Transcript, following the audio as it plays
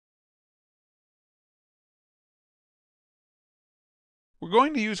We're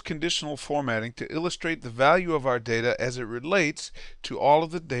going to use conditional formatting to illustrate the value of our data as it relates to all of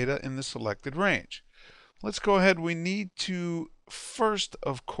the data in the selected range. Let's go ahead. We need to first,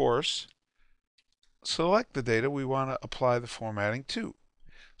 of course, select the data we want to apply the formatting to.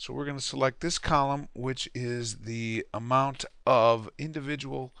 So we're going to select this column, which is the amount of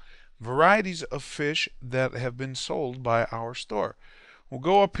individual varieties of fish that have been sold by our store. We'll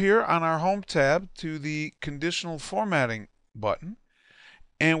go up here on our Home tab to the Conditional Formatting button,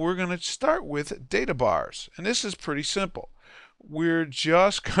 and we're going to start with data bars. And this is pretty simple. We're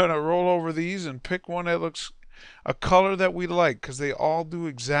just going to roll over these and pick one that looks a color that we like, because they all do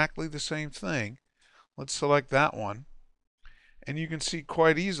exactly the same thing. Let's select that one. And you can see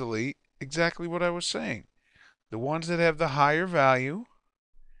quite easily exactly what I was saying. The ones that have the higher value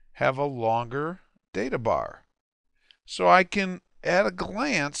have a longer data bar. So I can, at a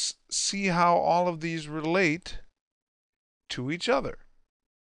glance, see how all of these relate to each other.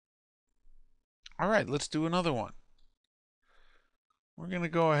 All right, let's do another one. We're going to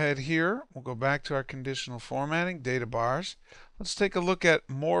go ahead here. We'll go back to our conditional formatting, data bars. Let's take a look at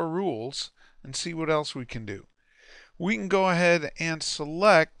more rules and see what else we can do. We can go ahead and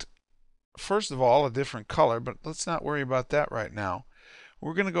select, first of all, a different color, but let's not worry about that right now.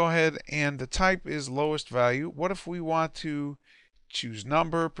 We're going to go ahead, and the type is lowest value. What if we want to choose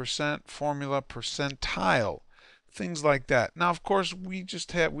number, percent, formula, percentile, things like that? Now, of course, we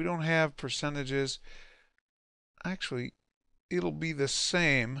don't have percentages. Actually, it'll be the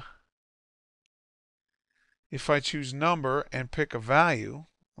same if I choose number and pick a value.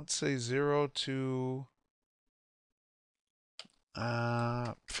 Let's say 0 to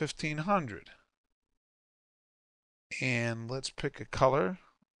 1500. And let's pick a color.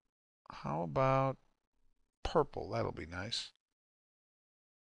 How about purple? That'll be nice.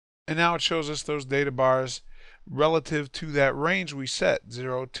 And now it shows us those data bars relative to that range we set,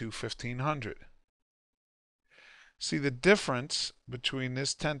 0 to 1500. See the difference between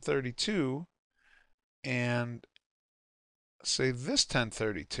this 1032 and, say, this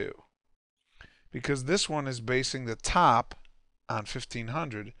 1032. Because this one is basing the top on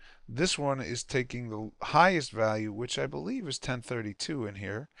 1500. This one is taking the highest value, which I believe is 1032 in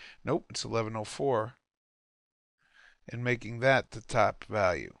here. Nope, it's 1104, and making that the top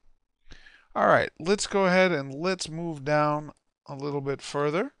value. All right, let's go ahead and let's move down a little bit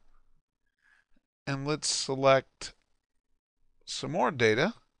further, and let's select some more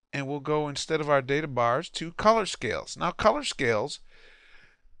data, and we'll go, instead of our data bars, to color scales. Now, color scales,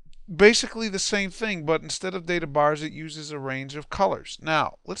 basically the same thing, but instead of data bars, it uses a range of colors.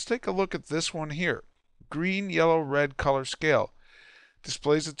 Now, let's take a look at this one here. Green, yellow, red color scale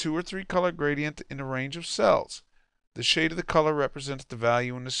displays a 2 or 3 color gradient in a range of cells. The shade of the color represents the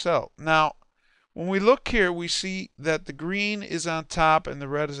value in the cell. Now, when we look here, we see that the green is on top and the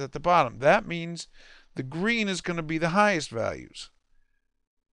red is at the bottom. That means the green is going to be the highest values.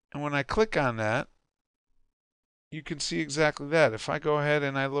 And when I click on that, you can see exactly that. If I go ahead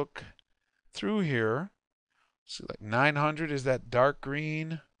and I look through here, see, like 900 is that dark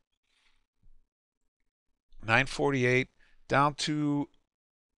green, 948 down to,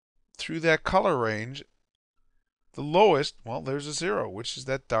 through that color range, the lowest, well, there's a 0, which is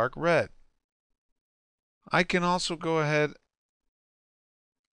that dark red. I can also go ahead,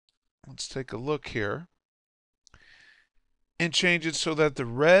 let's take a look here, and change it so that the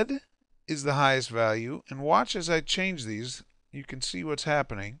red is the highest value. And watch as I change these, you can see what's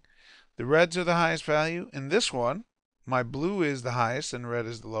happening. The reds are the highest value. In this one, my blue is the highest and red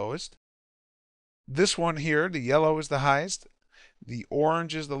is the lowest. This one here, the yellow is the highest, the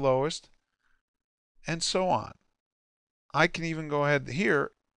orange is the lowest, and so on. I can even go ahead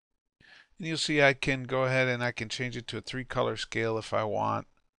here, and you'll see I can go ahead and I can change it to a 3-color scale if I want.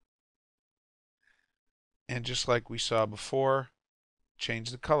 And just like we saw before,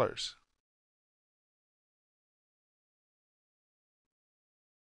 change the colors.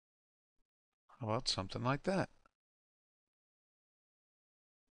 How about something like that?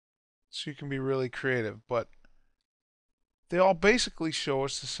 So you can be really creative, but they all basically show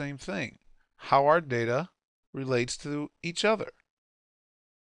us the same thing, how our data relates to each other.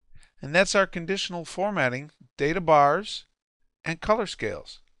 And that's our conditional formatting, data bars, and color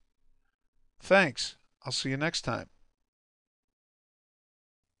scales. Thanks. I'll see you next time.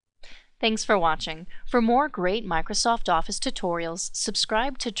 Thanks for watching. For more great Microsoft Office tutorials,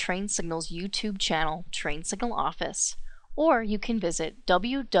 subscribe to TrainSignal's YouTube channel, TrainSignal Office, or you can visit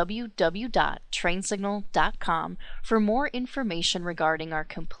www.trainsignal.com for more information regarding our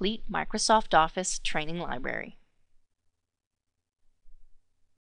complete Microsoft Office training library.